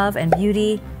represent love and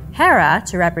beauty, Hera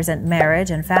to represent marriage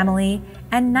and family,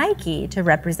 and Nike to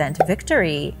represent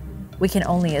victory. We can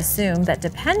only assume that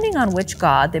depending on which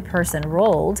god the person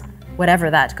rolled, whatever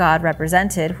that god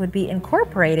represented would be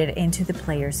incorporated into the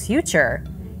player's future.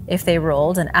 If they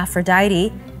rolled an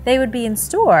Aphrodite, they would be in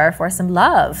store for some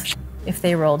love. If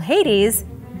they rolled Hades,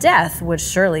 death would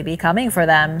surely be coming for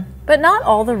them. But not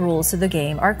all the rules to the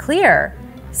game are clear.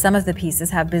 Some of the pieces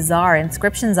have bizarre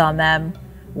inscriptions on them.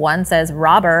 One says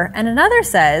robber and another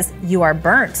says you are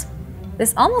burnt.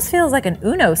 This almost feels like an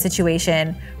Uno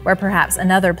situation, where perhaps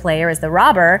another player is the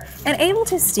robber and able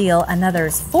to steal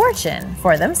another's fortune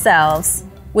for themselves.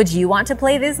 Would you want to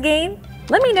play this game?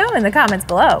 Let me know in the comments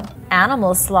below.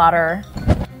 Animal slaughter.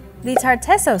 The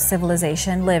Tartessos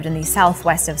civilization lived in the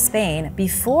southwest of Spain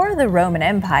before the Roman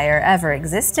Empire ever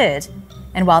existed.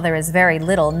 And while there is very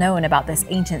little known about this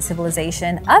ancient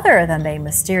civilization other than they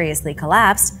mysteriously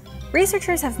collapsed,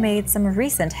 researchers have made some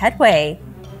recent headway.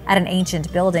 At an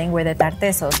ancient building where the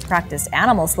Tartessos practiced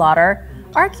animal slaughter,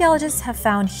 archaeologists have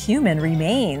found human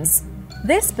remains.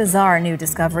 This bizarre new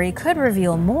discovery could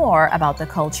reveal more about the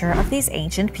culture of these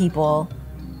ancient people.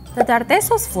 The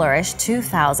Tartessos flourished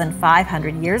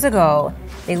 2,500 years ago.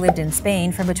 They lived in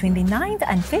Spain from between the 9th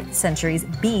and 5th centuries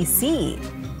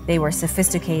BC. They were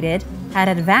sophisticated, had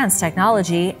advanced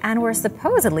technology, and were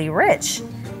supposedly rich.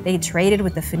 They traded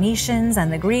with the Phoenicians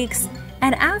and the Greeks,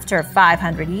 and after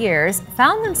 500 years,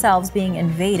 found themselves being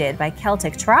invaded by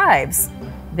Celtic tribes.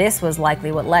 This was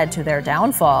likely what led to their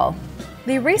downfall.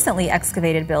 The recently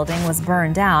excavated building was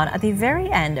burned down at the very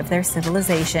end of their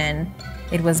civilization.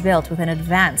 It was built with an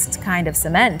advanced kind of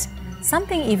cement,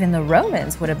 something even the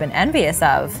Romans would have been envious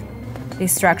of. The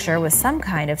structure was some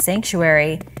kind of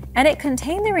sanctuary, and it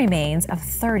contained the remains of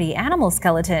 30 animal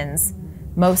skeletons.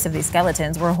 Most of these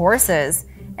skeletons were horses,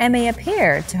 and they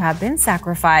appeared to have been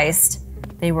sacrificed.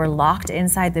 They were locked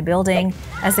inside the building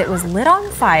as it was lit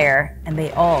on fire, and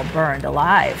they all burned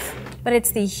alive. But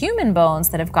it's the human bones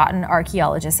that have gotten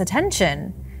archaeologists'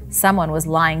 attention. Someone was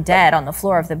lying dead on the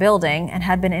floor of the building and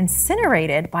had been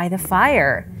incinerated by the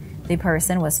fire. The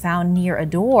person was found near a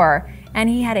door, and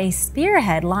he had a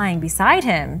spearhead lying beside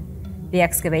him. The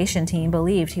excavation team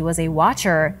believed he was a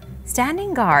watcher,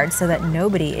 standing guard so that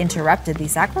nobody interrupted the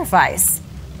sacrifice.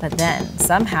 But then,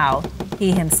 somehow,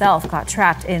 he himself got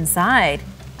trapped inside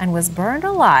and was burned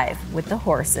alive with the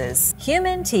horses.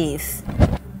 Human teeth.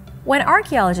 When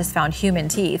archaeologists found human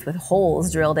teeth with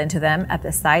holes drilled into them at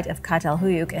the site of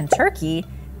Catalhuyuk in Turkey,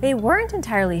 they weren't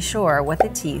entirely sure what the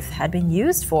teeth had been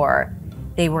used for.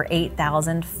 They were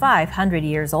 8,500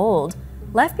 years old,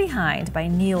 left behind by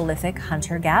Neolithic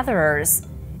hunter-gatherers.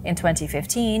 In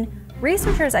 2015,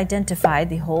 researchers identified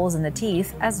the holes in the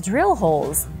teeth as drill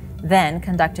holes, then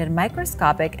conducted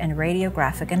microscopic and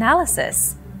radiographic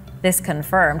analysis. This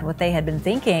confirmed what they had been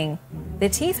thinking. The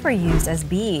teeth were used as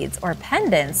beads or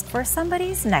pendants for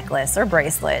somebody's necklace or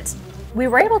bracelet. We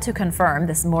were able to confirm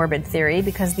this morbid theory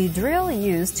because the drill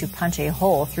used to punch a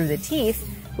hole through the teeth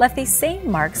left the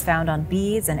same marks found on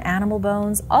beads and animal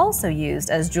bones also used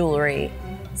as jewelry.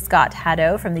 Scott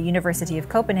Haddow from the University of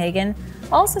Copenhagen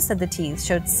also said the teeth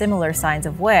showed similar signs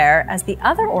of wear as the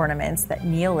other ornaments that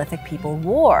Neolithic people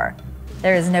wore.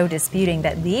 There is no disputing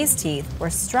that these teeth were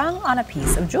strung on a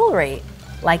piece of jewelry,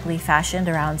 likely fashioned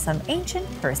around some ancient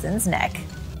person's neck.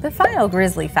 The final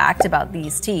grisly fact about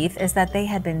these teeth is that they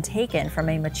had been taken from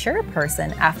a mature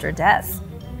person after death.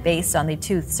 Based on the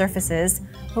tooth surfaces,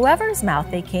 whoever's mouth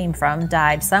they came from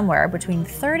died somewhere between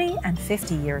 30 and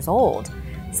 50 years old.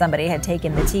 Somebody had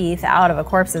taken the teeth out of a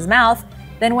corpse's mouth,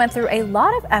 then went through a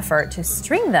lot of effort to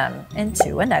string them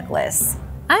into a necklace.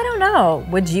 I don't know,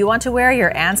 would you want to wear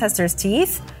your ancestors'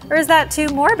 teeth? Or is that too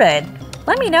morbid?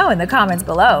 Let me know in the comments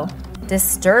below.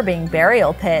 Disturbing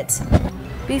burial pit.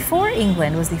 Before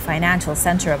England was the financial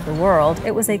center of the world,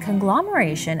 it was a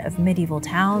conglomeration of medieval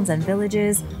towns and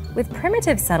villages with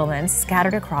primitive settlements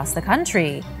scattered across the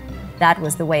country. That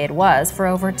was the way it was for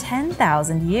over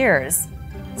 10,000 years.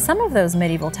 Some of those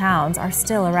medieval towns are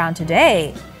still around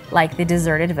today, like the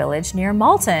deserted village near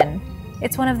Malton.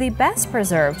 It's one of the best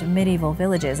preserved medieval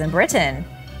villages in Britain,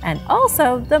 and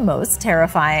also the most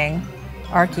terrifying.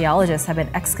 Archaeologists have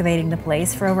been excavating the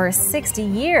place for over 60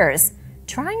 years,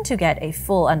 trying to get a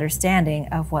full understanding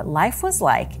of what life was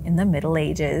like in the Middle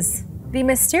Ages. The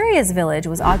mysterious village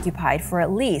was occupied for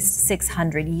at least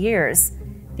 600 years.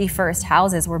 The first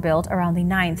houses were built around the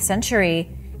 9th century,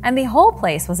 and the whole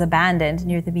place was abandoned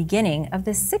near the beginning of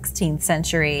the 16th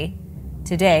century.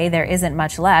 Today, there isn't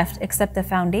much left except the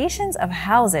foundations of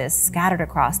houses scattered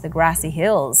across the grassy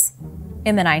hills.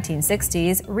 In the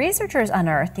 1960s, researchers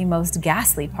unearthed the most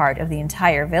ghastly part of the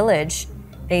entire village.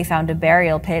 They found a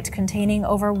burial pit containing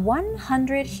over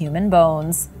 100 human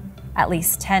bones. At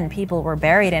least 10 people were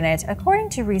buried in it, according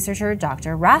to researcher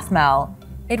Dr. Rathmel.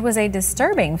 It was a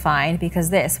disturbing find because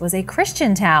this was a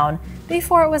Christian town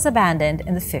before it was abandoned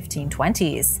in the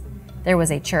 1520s. There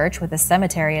was a church with a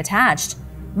cemetery attached.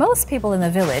 Most people in the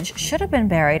village should have been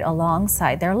buried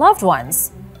alongside their loved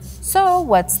ones. So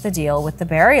what's the deal with the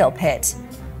burial pit?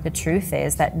 The truth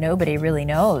is that nobody really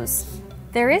knows.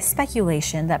 There is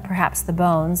speculation that perhaps the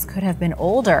bones could have been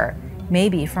older,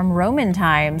 maybe from Roman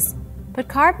times, but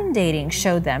carbon dating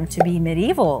showed them to be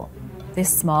medieval. This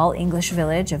small English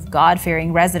village of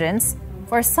God-fearing residents,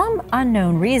 for some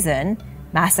unknown reason,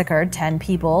 massacred 10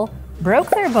 people, broke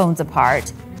their bones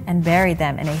apart, and buried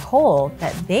them in a hole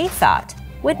that they thought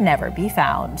would never be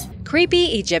found.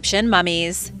 Creepy Egyptian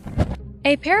mummies.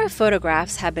 A pair of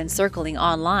photographs have been circling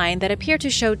online that appear to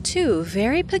show two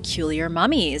very peculiar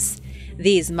mummies.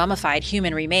 These mummified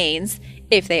human remains,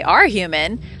 if they are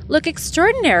human, look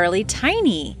extraordinarily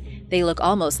tiny. They look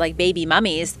almost like baby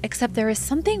mummies, except there is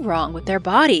something wrong with their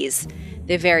bodies.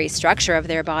 The very structure of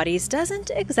their bodies doesn't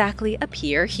exactly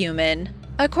appear human.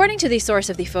 According to the source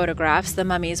of the photographs, the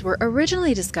mummies were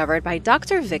originally discovered by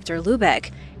Dr. Victor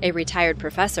Lubeck, a retired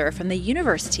professor from the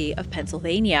University of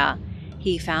Pennsylvania.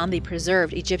 He found the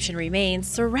preserved Egyptian remains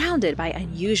surrounded by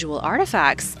unusual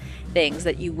artifacts, things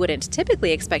that you wouldn't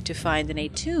typically expect to find in a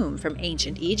tomb from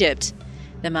ancient Egypt.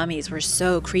 The mummies were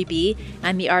so creepy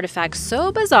and the artifacts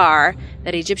so bizarre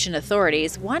that Egyptian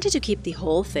authorities wanted to keep the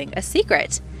whole thing a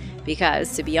secret.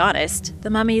 Because, to be honest, the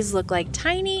mummies look like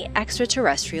tiny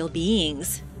extraterrestrial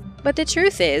beings. But the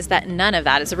truth is that none of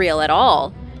that is real at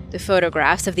all. The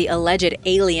photographs of the alleged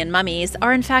alien mummies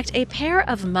are in fact a pair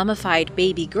of mummified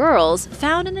baby girls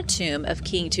found in the tomb of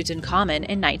King Tutankhamun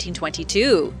in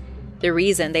 1922. The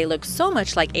reason they look so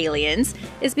much like aliens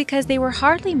is because they were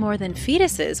hardly more than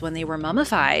fetuses when they were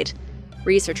mummified.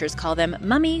 Researchers call them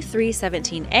Mummy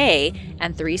 317A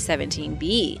and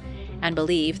 317B, and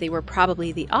believe they were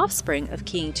probably the offspring of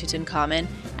King Tutankhamun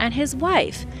and his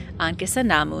wife,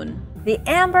 Ankhesenamun. The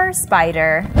amber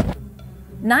spider.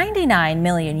 99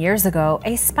 million years ago,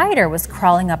 a spider was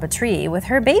crawling up a tree with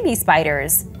her baby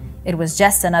spiders. It was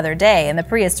just another day in the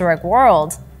prehistoric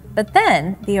world. But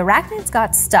then, the arachnids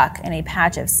got stuck in a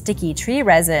patch of sticky tree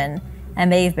resin,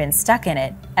 and they've been stuck in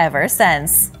it ever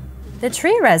since. The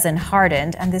tree resin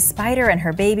hardened, and the spider and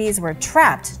her babies were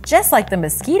trapped, just like the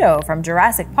mosquito from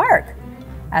Jurassic Park.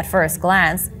 At first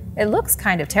glance, it looks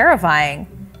kind of terrifying.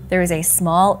 There is a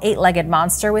small, 8-legged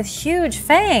monster with huge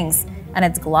fangs, and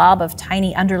its glob of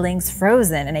tiny underlings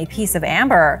frozen in a piece of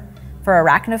amber. For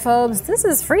arachnophobes, this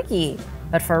is freaky,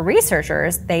 but for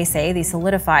researchers, they say the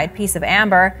solidified piece of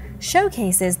amber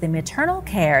showcases the maternal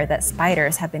care that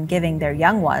spiders have been giving their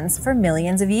young ones for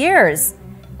millions of years.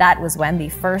 That was when the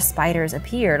first spiders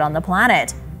appeared on the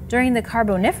planet, during the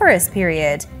Carboniferous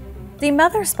period. The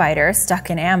mother spider, stuck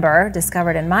in amber,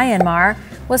 discovered in Myanmar,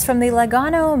 was from the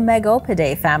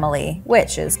Lagano-Megopidae family,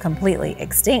 which is completely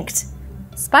extinct.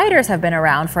 Spiders have been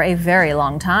around for a very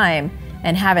long time,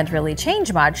 and haven't really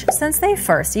changed much since they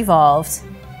first evolved.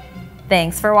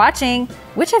 Thanks for watching!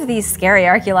 Which of these scary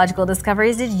archaeological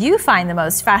discoveries did you find the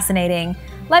most fascinating?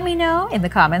 Let me know in the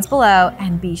comments below,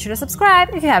 and be sure to subscribe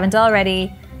if you haven't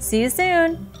already. See you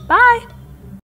soon! Bye!